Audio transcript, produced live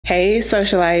Hey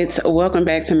socialites, welcome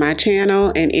back to my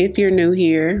channel, and if you're new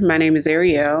here, my name is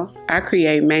Ariell. I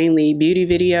create mainly beauty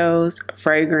videos,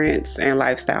 fragrance, and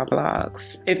lifestyle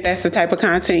vlogs. If that's the type of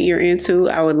content you're into,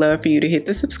 I would love for you to hit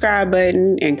the subscribe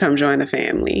button and come join the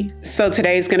family. So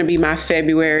today's gonna be my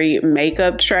February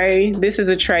makeup tray. This is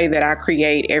a tray that I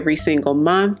create every single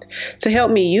month to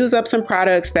help me use up some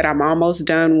products that I'm almost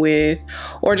done with,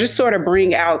 or just sort of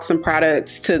bring out some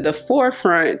products to the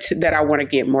forefront that I wanna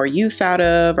get more use out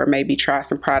of, or maybe try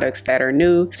some products that are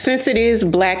new. Since it is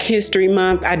Black History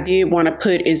Month, I did wanna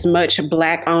put as much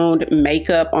Black-owned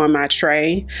makeup on my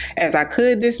tray as I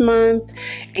could this month.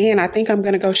 And I think I'm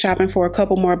gonna go shopping for a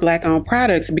couple more Black-owned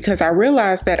products because I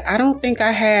realized that I don't think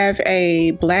I have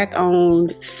a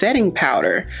Black-owned setting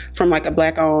powder from like a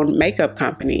Black-owned makeup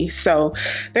company. So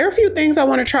there are a few things I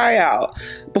wanna try out.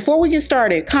 Before we get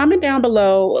started, comment down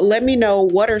below. Let me know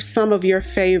what are some of your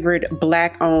favorite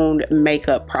Black-owned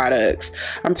makeup products.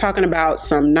 I'm talking about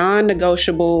some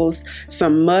non-negotiables,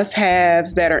 some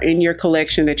must-haves that are in your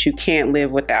collection that you can't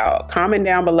live without. Comment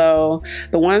down below.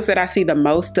 The ones that I see the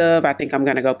most of, I think I'm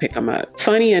gonna go pick them up.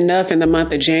 Funny enough, in the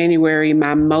month of January,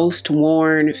 my most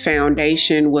worn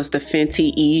foundation was the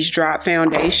Fenty Eavesdrop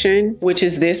foundation, which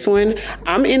is this one.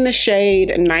 I'm in the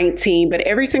shade 19, but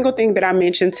every single thing that I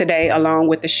mentioned today, along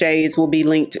with the shades, will be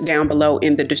linked down below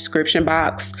in the description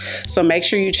box. So make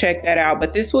sure you check that out.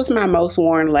 But this was my most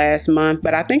worn last month,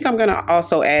 but I think I'm gonna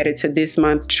also add it to this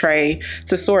month's tray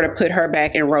to sort of put her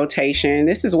back in rotation.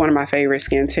 This is one of my favorite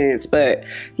skin tints, but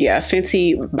yeah,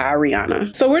 Fenty by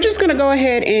Rihanna. So we're just gonna go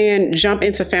ahead and jump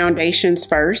into foundations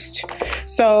first.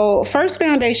 So first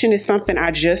foundation is something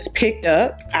I just picked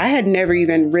up. I had never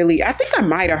even really, I think I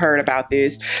might have heard about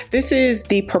this. This is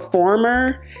the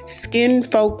Performer Skin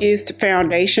Focused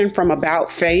Foundation from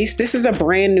About Face. This is a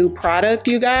brand new product,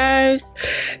 you guys.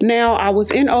 Now, I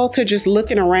was in Ulta just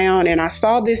looking around and I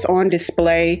saw this on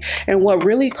display, and what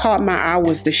really caught my eye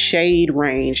was the shade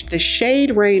range. The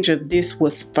shade range of this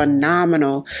was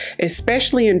phenomenal,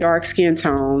 especially in dark skin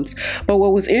tones. But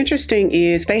what was interesting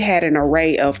is they had an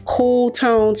array of cool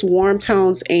tones, warm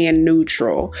tones, and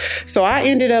neutral. So I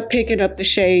ended up picking up the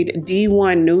shade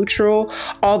D1 Neutral,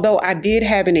 although I did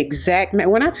have an exact,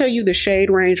 when I tell you the shade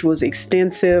range was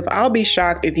extensive, I'll be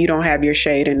shocked if you don't have your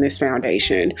shade in this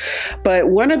foundation. But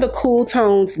one of the cool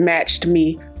tones matched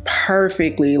me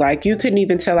perfectly. Like, you couldn't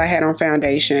even tell I had on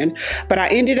foundation. But I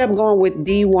ended up going with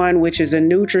D1, which is a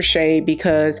neutral shade,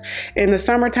 because in the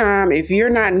summertime, if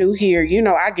you're not new here, you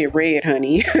know I get red,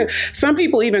 honey. Some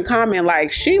people even comment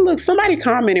like, somebody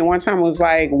commented one time, was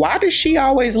like, why does she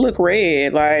always look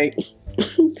red? Like,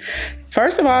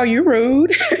 first of all, you're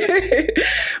rude.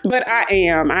 But I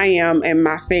am, and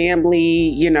my family,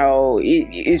 you know,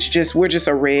 it's just, we're just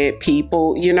a red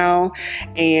people, you know,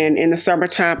 and in the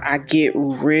summertime, I get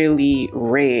really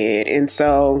red. And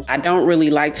so I don't really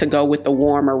like to go with the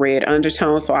warmer red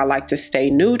undertone. So I like to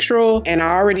stay neutral. And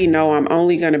I already know I'm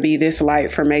only going to be this light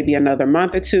for maybe another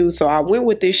month or two. So I went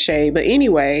with this shade. But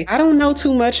anyway, I don't know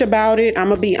too much about it. I'm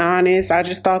gonna be honest. I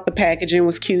just thought the packaging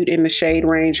was cute and the shade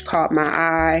range caught my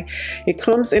eye. It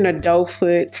comes in a doe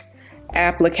foot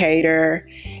applicator,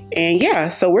 and yeah,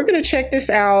 so we're gonna check this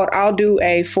out. I'll do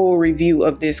a full review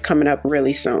of this coming up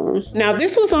really soon. Now,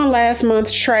 this was on last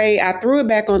month's tray. I threw it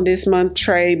back on this month's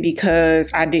tray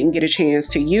because I didn't get a chance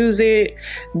to use it.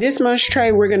 This month's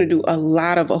tray, we're gonna do a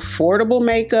lot of affordable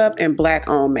makeup and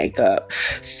Black-owned makeup.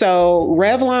 So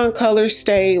Revlon Color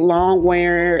Stay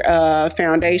Longwear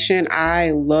foundation.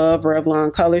 I love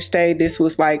Revlon Color Stay. This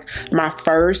was like my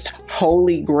first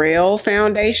holy grail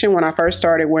foundation when I first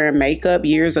started wearing makeup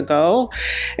years ago.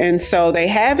 And so they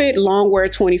have it Longwear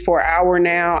 24-hour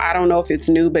now. I don't know if it's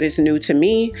new, but it's new to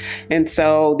me. And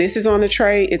so this is on the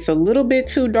tray. It's a little bit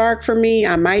too dark for me.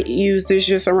 I might use this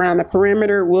just around the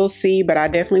perimeter. We'll see, but I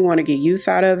definitely want to get use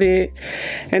out of it.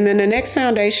 And then the next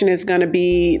foundation is going to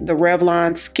be the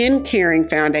Revlon Skin Caring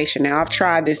Foundation. Now, I've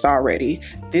tried this already.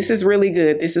 This is really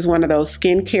good. This is one of those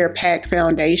skincare packed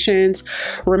foundations.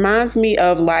 Reminds me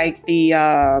of like the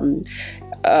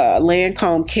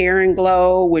Lancome Care and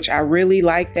Glow, which I really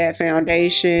like that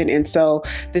foundation. And so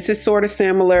this is sort of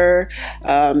similar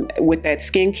with that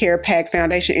skincare pack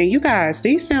foundation. And you guys,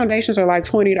 these foundations are like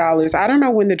 $20. I don't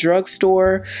know when the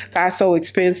drugstore got so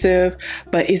expensive,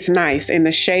 but it's nice. And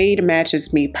the shade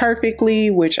matches me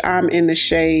perfectly, which I'm in the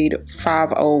shade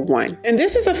 501. And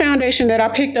this is a foundation that I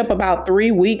picked up about 3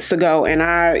 weeks ago. And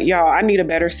I need a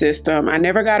better system. I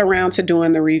never got around to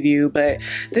doing the review, but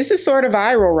this is sort of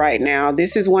viral right now.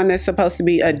 This is one that's supposed to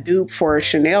be a dupe for a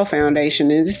Chanel foundation.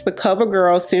 And this is the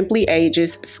Covergirl Simply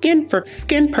Ages Skin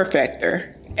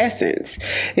Perfector Essence.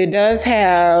 It does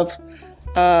have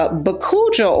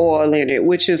bakuja oil in it,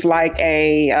 which is like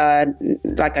a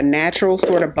natural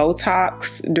sort of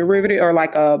Botox derivative, or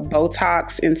like a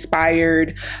Botox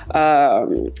inspired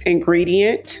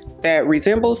ingredient that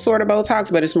resembles sort of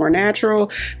Botox, but it's more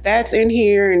natural. That's in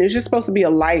here, and it's just supposed to be a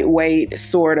lightweight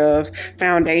sort of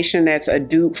foundation that's a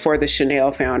dupe for the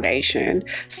Chanel foundation.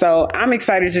 So I'm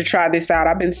excited to try this out.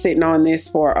 I've been sitting on this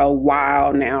for a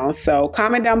while now, so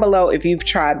comment down below if you've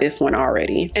tried this one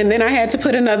already. And then I had to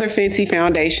put another Fenty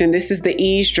foundation. This is the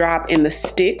Eavesdrop in the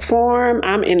stick form.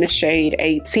 I'm in the shade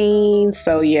 18,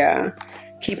 so yeah,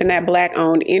 keeping that black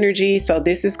owned energy. So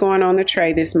this is going on the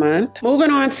tray this month.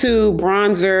 Moving on to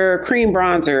bronzer, cream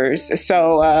bronzers.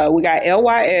 So we got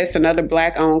LYS, another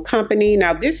black owned company.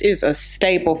 Now this is a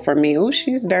staple for me. Oh,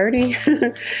 she's dirty.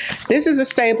 This is a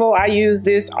staple. I use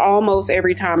this almost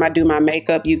every time I do my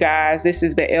makeup, you guys. This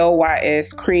is the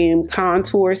LYS cream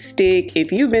contour stick.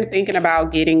 If you've been thinking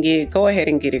about getting it, go ahead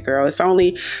and get it, girl. It's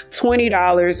only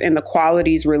 $20 and the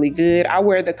quality is really good. I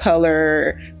wear the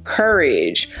color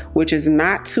Courage, which is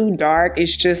not too dark.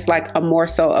 It's just like a more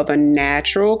so of a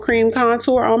natural cream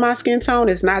contour on my skin tone.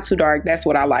 It's not too dark. That's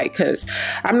what I like, because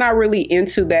I'm not really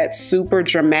into that super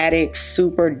dramatic,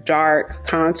 super dark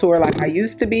contour like I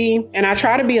used to be. And I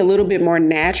try to be a little bit more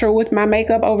natural with my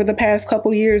makeup over the past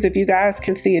couple years. If you guys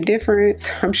can see a difference,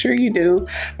 I'm sure you do.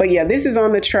 But yeah, this is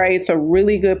on the tray. It's a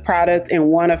really good product and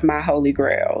one of my holy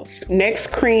grails.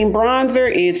 Next cream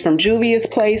bronzer is from Juvia's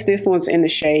Place. This one's in the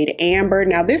shade Amber.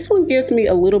 Now this one gives me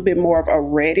a little bit more of a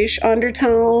reddish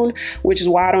undertone, which is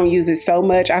why I don't use it so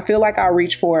much. I feel like I'll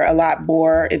reach for it a lot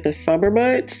more in the summer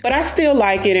months, but I still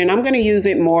like it and I'm going to use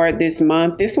it more this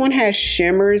month. This one has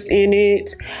shimmers in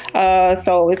it,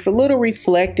 so it's a little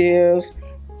reflective.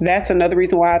 That's another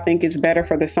reason why I think it's better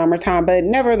for the summertime, but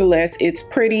nevertheless, it's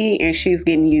pretty and she's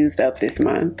getting used up this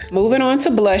month. Moving on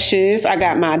to blushes, I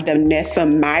got my Danessa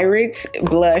Myrix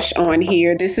blush on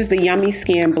here. This is the Yummy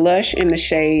Skin blush in the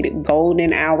shade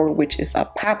Golden Hour, which is a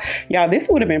pop. Y'all, this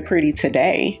would have been pretty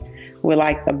today with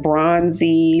like the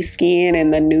bronzy skin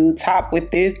and the nude top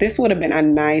with this. This would have been a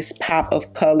nice pop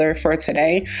of color for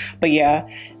today. But yeah,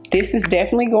 this is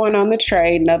definitely going on the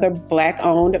tray, another black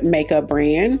owned makeup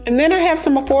brand. And then I have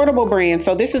some affordable brands.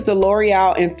 So this is the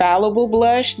Loreal Infallible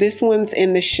blush. This one's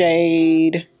in the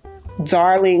shade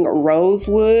Darling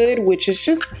Rosewood, which is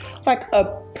just like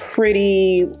a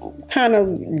pretty kind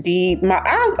of deep.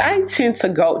 I tend to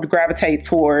gravitate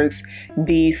towards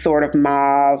these sort of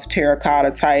mauve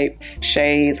terracotta type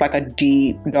shades, like a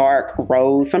deep dark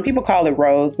rose. Some people call it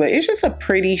rose, but it's just a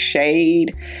pretty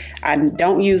shade. I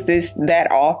don't use this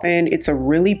that often. It's a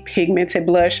really pigmented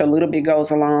blush. A little bit goes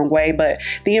a long way, but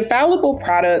the Infallible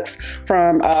products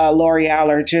from L'Oreal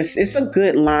are just, it's a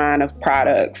good line of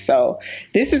products. So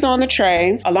this is on the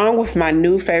tray along with my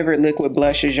new favorite liquid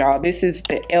blushes, y'all. This is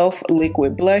the e.l.f.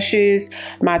 liquid blushes.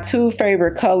 My two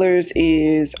favorite colors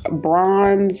is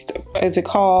bronzed, is it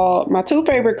called? My two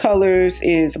favorite colors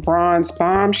is bronze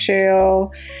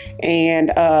bombshell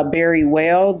and Berry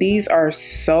Well. These are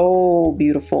so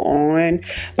beautiful on,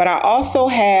 but I also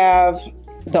have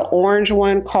the orange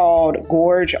one called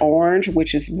Gorge Orange,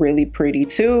 which is really pretty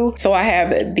too. So I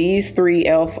have these three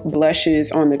e.l.f.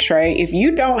 blushes on the tray. If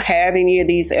you don't have any of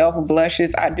these e.l.f.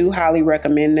 blushes, I do highly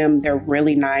recommend them. They're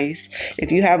really nice.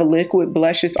 If you have a liquid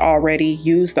blushes already,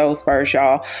 use those first,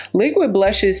 y'all. Liquid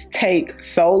blushes take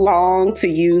so long to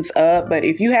use up, but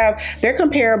if you have, they're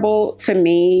comparable to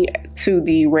me to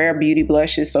the Rare Beauty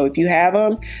blushes. So if you have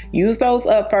them, use those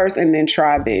up first and then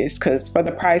try this, because for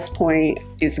the price point,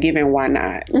 it's given, why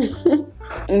not?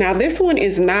 Now this one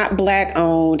is not black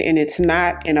owned and it's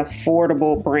not an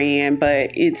affordable brand,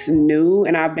 but it's new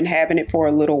and I've been having it for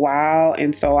a little while,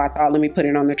 and so I thought let me put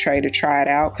it on the tray to try it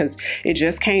out because it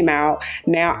just came out.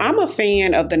 Now I'm a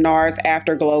fan of the Nars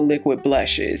Afterglow liquid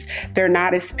blushes. They're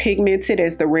not as pigmented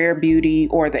as the Rare Beauty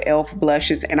or the e.l.f.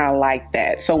 blushes, and I like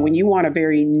that. So when you want a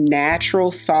very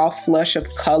natural soft flush of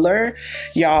color,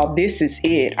 y'all, this is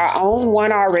it. I own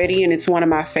one already and it's one of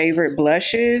my favorite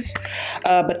blushes,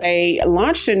 but they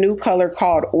launched a new color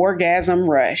called Orgasm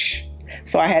Rush,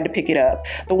 so I had to pick it up.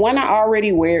 The one I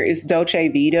already wear is Dolce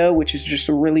Vita, which is just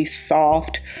a really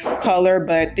soft color,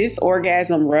 but this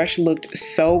Orgasm Rush looked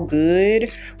so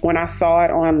good when I saw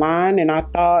it online, and I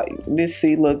thought, this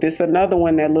is another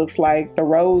one that looks like the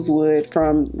Rosewood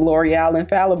from L'Oreal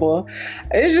Infallible.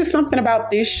 It's just something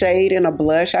about this shade and a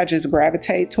blush I just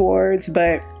gravitate towards,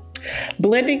 but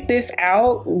Blending this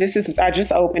out, I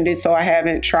just opened it, so I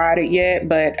haven't tried it yet,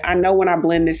 but I know when I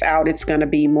blend this out, it's gonna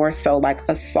be more so like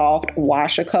a soft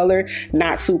washer color,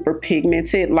 not super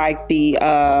pigmented like the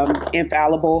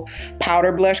Infallible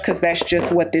powder blush, because that's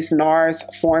just what this Nars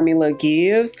formula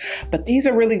gives. But these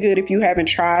are really good if you haven't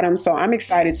tried them, so I'm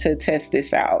excited to test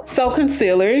this out. So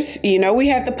concealers, you know, we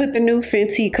have to put the new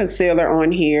Fenty concealer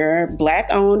on here, black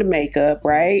owned makeup,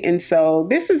 right? And so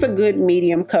this is a good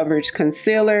medium coverage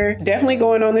concealer, definitely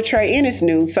going on the tray, and it's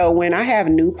new. So when I have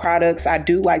new products, I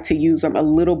do like to use them a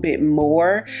little bit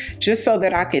more, just so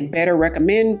that I could better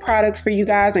recommend products for you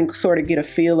guys and sort of get a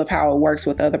feel of how it works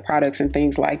with other products and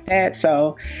things like that.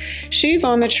 So she's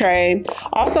on the tray.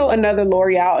 Also another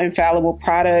L'Oreal Infallible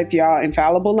product, y'all.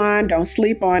 Infallible line, don't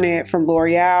sleep on it, from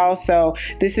L'Oreal. So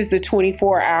this is the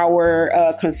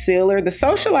 24-hour concealer. The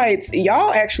Socialites,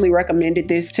 y'all actually recommended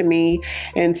this to me,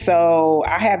 and so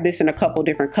I have this in a couple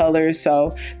different colors.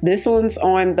 So this one's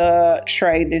on the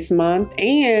tray this month,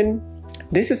 and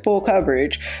this is full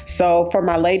coverage. So for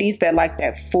my ladies that like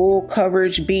that full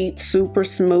coverage beat, super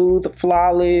smooth,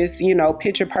 flawless, you know,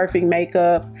 picture perfect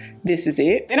makeup, this is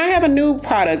it. Then I have a new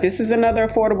product. This is another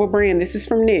affordable brand. This is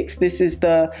from NYX. This is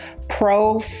the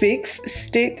Pro Fix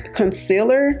Stick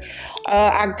Concealer.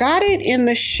 I got it in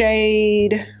the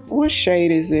shade, what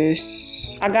shade is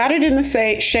this? I got it in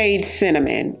the shade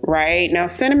Cinnamon, right? Now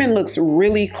Cinnamon looks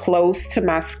really close to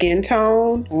my skin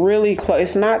tone, really close.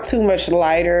 It's not too much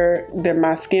lighter than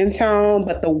my skin tone,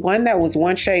 but the one that was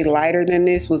one shade lighter than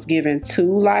this was given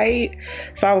too light.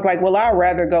 So I was like, well, I'd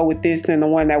rather go with this than the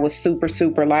one that was super,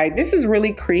 super light. This is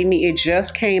really creamy. It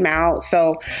just came out.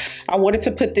 So I wanted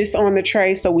to put this on the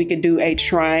tray so we could do a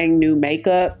trying new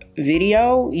makeup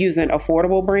video using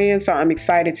affordable brands. So I'm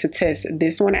excited to test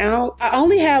this one out. I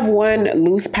only have one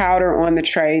loose powder on the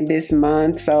tray this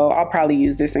month, so I'll probably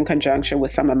use this in conjunction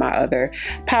with some of my other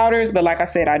powders. But like I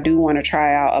said, I do want to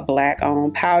try out a black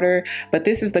owned powder, but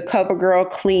this is the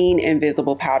Covergirl Clean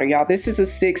Invisible Powder, y'all. This is a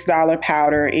 $6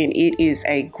 powder, and it is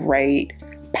a great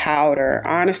powder,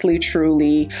 honestly,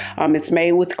 truly. It's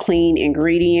made with clean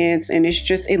ingredients, and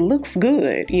it looks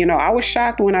good. You know, I was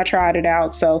shocked when I tried it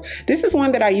out. So this is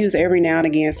one that I use every now and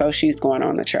again, so she's going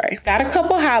on the tray. Got a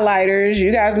couple highlighters.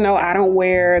 You guys know I don't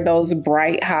wear those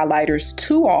bright highlighters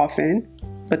too often,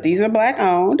 but these are black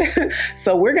owned.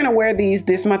 So we're gonna wear these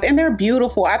this month, and they're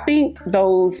beautiful. I think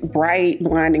those bright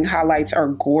blinding highlights are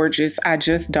gorgeous. I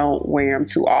just don't wear them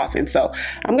too often. So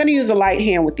I'm gonna use a light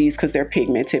hand with these because they're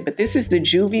pigmented, but this is the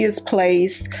Juvias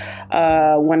Place,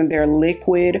 one of their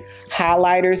liquid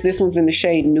highlighters. This one's in the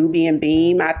shade Nubian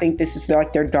Beam. I think this is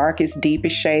like their darkest,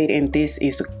 deepest shade, and this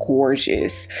is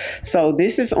gorgeous. So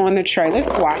this is on the tray.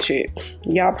 Let's swatch it.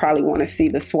 Y'all probably wanna see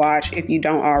the swatch if you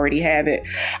don't already have it.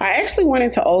 I actually went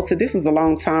into Ulta, this was a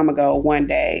long time ago, one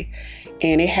day,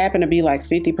 and it happened to be like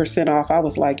 50% off. I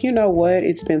was like, you know what?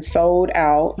 It's been sold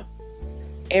out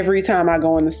every time I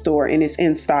go in the store, and it's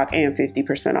in stock and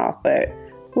 50% off. But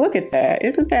look at that.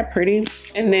 Isn't that pretty?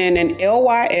 And then an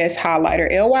LYS highlighter.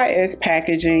 LYS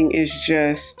packaging is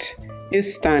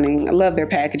stunning. I love their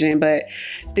packaging, but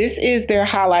this is their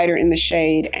highlighter in the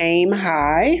shade Aim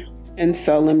High. And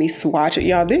so let me swatch it,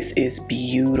 y'all. This is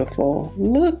beautiful.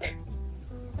 Look.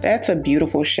 That's a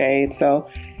beautiful shade. So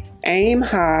Aim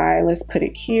High, let's put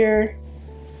it here.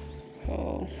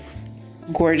 Oh,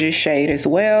 gorgeous shade as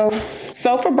well.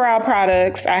 So for brow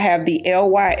products, I have the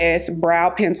LYS brow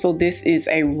pencil. This is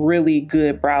a really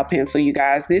good brow pencil, you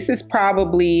guys. This is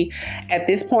probably, at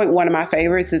this point, one of my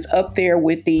favorites. It's up there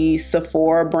with the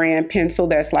Sephora brand pencil.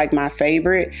 That's like my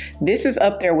favorite. This is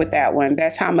up there with that one.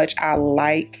 That's how much I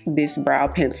like this brow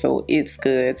pencil. It's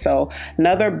good. So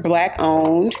another black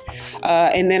owned.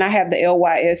 And then I have the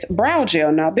LYS brow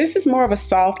gel. Now this is more of a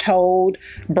soft hold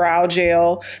brow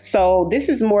gel. So this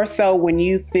is more so when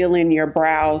you fill in your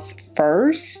brows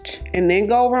first and then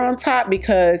go over on top,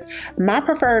 because my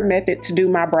preferred method to do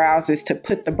my brows is to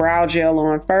put the brow gel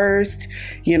on first,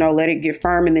 you know, let it get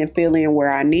firm and then fill in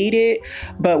where I need it.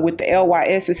 But with the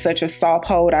LYS, it's such a soft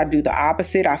hold, I do the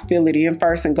opposite. I fill it in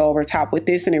first and go over top with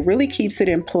this, and it really keeps it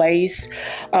in place.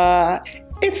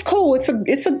 It's cool.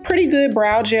 It's a pretty good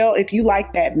brow gel if you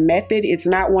like that method. It's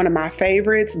not one of my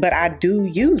favorites, but I do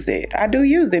use it. I do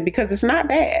use it because it's not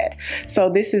bad. So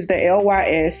this is the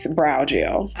LYS brow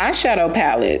gel. Eyeshadow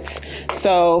palettes.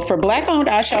 So for black owned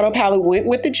eyeshadow palette, went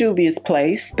with the Juvias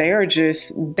Place.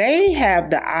 They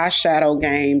have the eyeshadow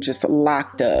game just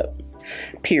locked up,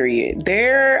 period.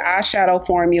 Their eyeshadow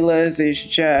formulas is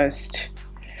just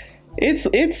It's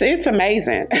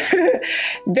amazing.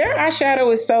 Their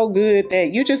eyeshadow is so good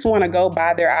that you just want to go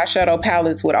buy their eyeshadow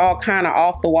palettes with all kind of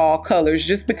off the wall colors,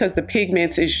 just because the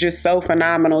pigments is just so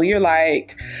phenomenal. You're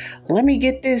like, let me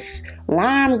get this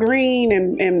lime green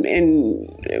and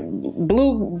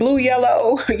blue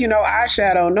yellow, you know,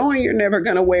 eyeshadow, knowing you're never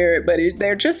gonna wear it, but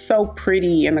they're just so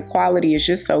pretty and the quality is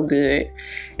just so good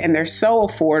and they're so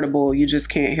affordable. You just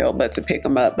can't help but to pick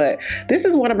them up. But this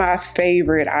is one of my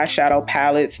favorite eyeshadow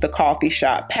palettes, the Coffee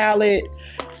Shop palette,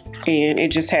 and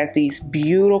it just has these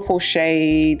beautiful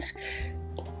shades.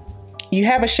 You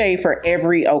have a shade for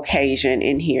every occasion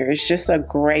in here. It's just a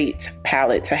great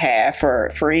palette to have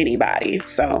for anybody.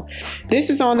 So this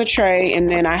is on the tray, and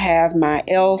then I have my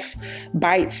e.l.f.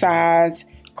 Bite Size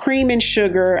Cream and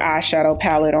Sugar eyeshadow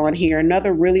palette on here.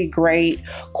 Another really great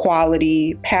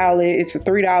quality palette. It's a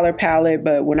 $3 palette,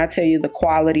 but when I tell you the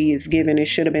quality is given, it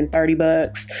should have been 30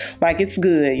 bucks. Like, it's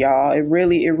good, y'all. It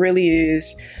really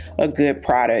is a good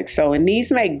product. So, and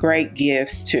these make great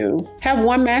gifts too. Have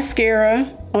one mascara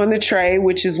on the tray,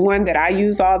 which is one that I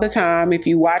use all the time. If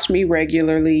you watch me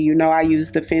regularly, you know I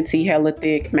use the Fenty Hella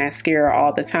Thick mascara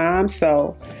all the time.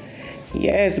 So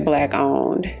yes, black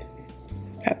owned.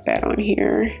 Got that on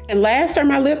here. And last are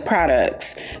my lip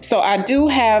products. So I do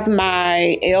have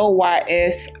my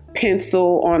LYS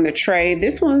pencil on the tray.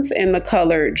 This one's in the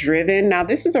color Driven. Now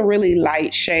this is a really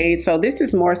light shade, so this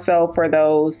is more so for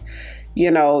those,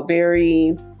 you know,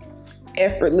 very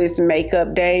effortless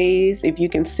makeup days. If you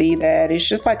can see that, it's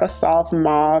just like a soft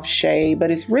mauve shade,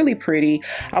 but it's really pretty.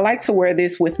 I like to wear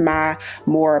this with my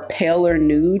more paler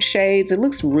nude shades. It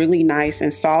looks really nice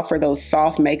and soft for those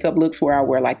soft makeup looks where I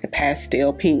wear like the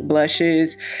pastel pink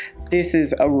blushes. This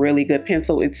is a really good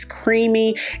pencil. It's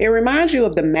creamy. It reminds you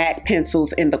of the MAC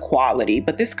pencils in the quality,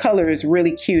 but this color is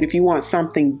really cute if you want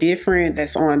something different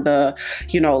that's on the,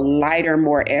 you know, lighter,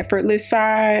 more effortless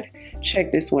side.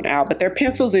 Check this one out. But their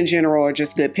pencils in general are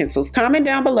just good pencils. Comment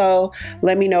down below.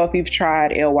 Let me know if you've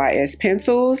tried LYS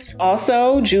pencils.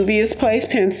 Also, Juvia's Place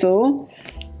pencil.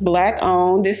 Black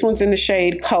owned. This one's in the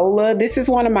shade Cola. This is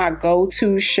one of my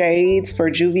go-to shades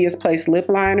for Juvia's Place lip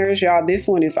liners. Y'all, this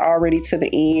one is already to the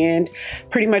end.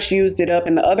 Pretty much used it up.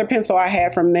 And the other pencil I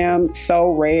had from them, So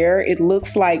Rare. It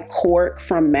looks like Cork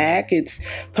from MAC. It's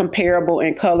comparable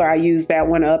in color. I used that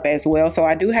one up as well. So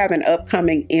I do have an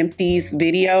upcoming empties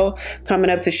video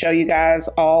coming up to show you guys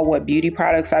all what beauty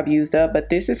products I've used up. But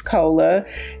this is Cola.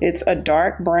 It's a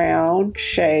dark brown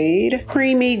shade.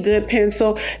 Creamy, good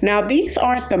pencil. Now, these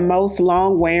aren't the most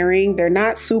long wearing. They're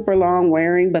not super long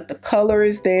wearing, but the color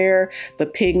is there. The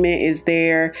pigment is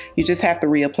there. You just have to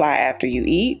reapply after you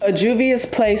eat. A Juvia's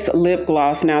Place lip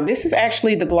gloss. Now, this is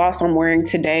actually the gloss I'm wearing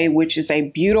today, which is a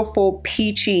beautiful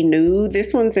peachy nude.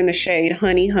 This one's in the shade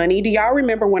Honey Honey. Do y'all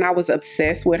remember when I was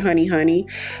obsessed with Honey Honey?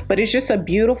 But it's just a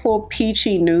beautiful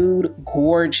peachy nude,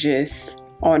 gorgeous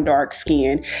on dark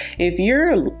skin. If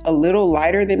you're a little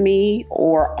lighter than me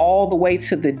or all the way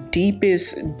to the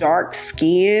deepest dark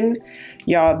skin,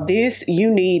 y'all, you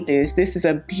need this. This is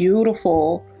a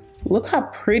beautiful, look how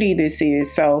pretty this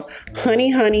is. So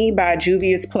Honey Honey by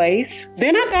Juvia's Place.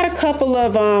 Then I got a couple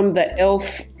of the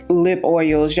e.l.f. lip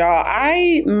oils. Y'all,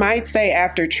 I might say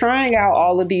after trying out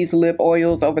all of these lip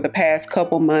oils over the past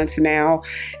couple months now,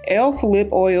 e.l.f. lip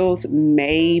oils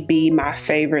may be my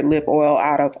favorite lip oil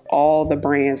out of all the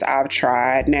brands I've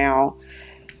tried. Now,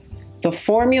 the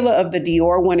formula of the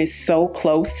Dior one is so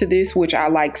close to this, which I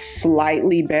like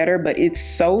slightly better, but it's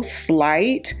so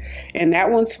slight. And that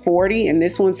one's $40 and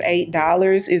this one's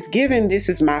 $8. It's given this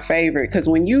is my favorite because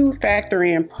when you factor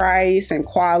in price and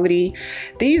quality,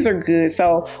 these are good.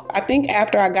 So I think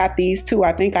after I got these two,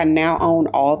 I think I now own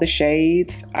all the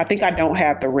shades. I think I don't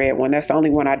have the red one. That's the only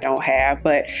one I don't have.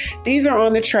 But these are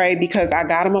on the tray because I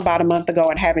got them about a month ago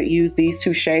and haven't used these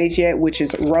two shades yet, which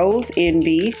is Rose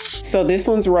Envy. So this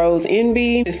one's Rose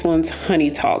Envy. This one's Honey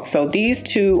Talk. So these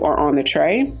two are on the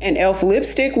tray. And e.l.f.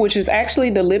 lipstick, which is actually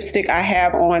the lipstick I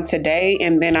have on today.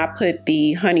 And then I put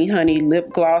the Honey Honey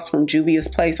lip gloss from Juvia's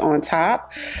Place on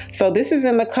top. So this is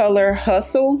in the color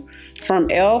Hustle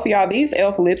from e.l.f. Y'all, these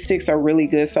e.l.f. lipsticks are really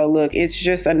good. So look, it's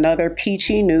just another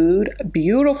peachy nude,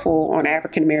 beautiful on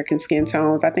African American skin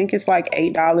tones. I think it's like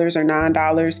 $8 or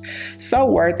 $9. So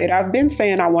worth it. I've been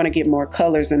saying I want to get more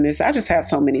colors than this. I just have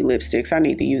so many lipsticks. I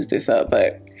need to use this up,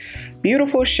 but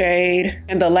beautiful shade.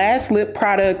 And the last lip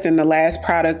product and the last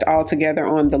product altogether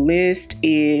on the list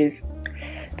is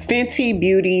Fenty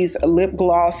Beauty's lip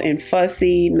gloss in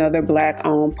Fussy, another black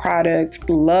owned product.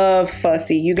 Love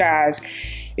Fussy. You guys,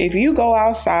 if you go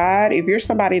outside, if you're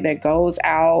somebody that goes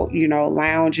out, you know,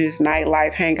 lounges,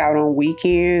 nightlife, hang out on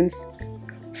weekends,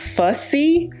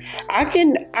 fussy.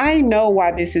 I know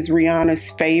why this is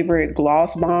Rihanna's favorite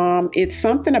gloss bomb. It's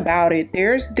something about it.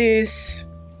 There's this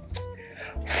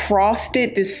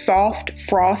soft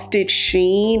frosted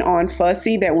sheen on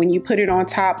Fussy that when you put it on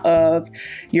top of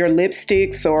your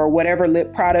lipsticks or whatever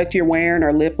lip product you're wearing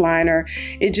or lip liner,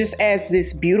 it just adds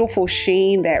this beautiful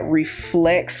sheen that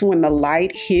reflects when the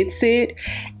light hits it.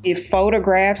 It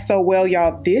photographs so well,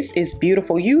 y'all. This is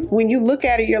beautiful. When you look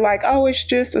at it, you're like, oh, it's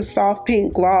just a soft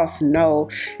pink gloss.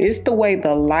 No, it's the way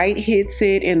the light hits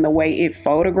it and the way it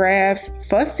photographs.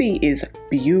 Fussy is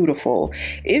beautiful.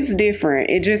 It's different.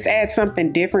 It just adds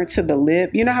something different to the lip.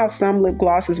 You know how some lip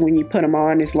glosses, when you put them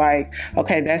on, it's like,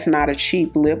 okay, that's not a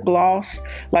cheap lip gloss,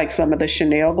 like some of the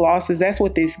Chanel glosses. That's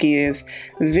what this gives.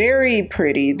 Very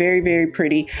pretty. Very, very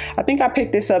pretty. I think I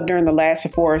picked this up during the last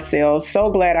Sephora sale.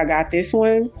 So glad I got this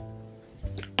one.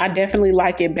 I definitely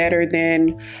like it better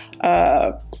than,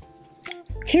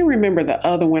 can't remember the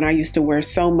other one I used to wear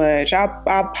so much. I'll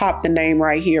pop the name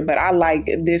right here, but I like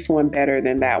this one better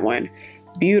than that one.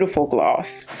 Beautiful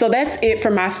gloss. So that's it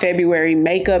for my February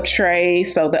makeup tray.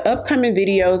 So the upcoming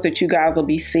videos that you guys will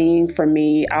be seeing from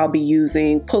me, I'll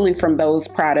be pulling from those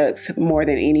products more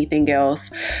than anything else.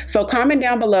 So comment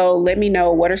down below, let me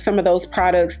know what are some of those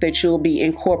products that you'll be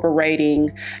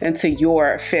incorporating into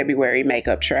your February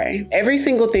makeup tray. Every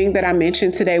single thing that I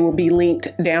mentioned today will be linked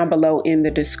down below in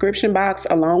the description box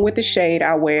along with the shade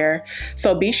I wear.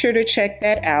 So be sure to check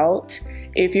that out.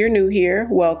 If you're new here,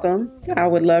 welcome. I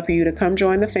would love for you to come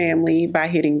join the family by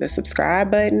hitting the subscribe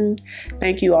button.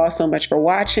 Thank you all so much for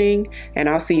watching, and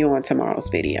I'll see you on tomorrow's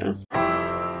video.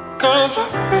 'Cause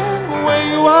I've been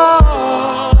where you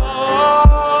are.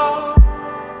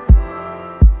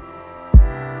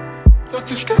 You're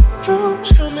too scared to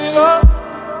show me love.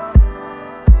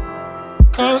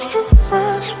 'Cause too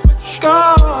fresh with the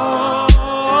scars.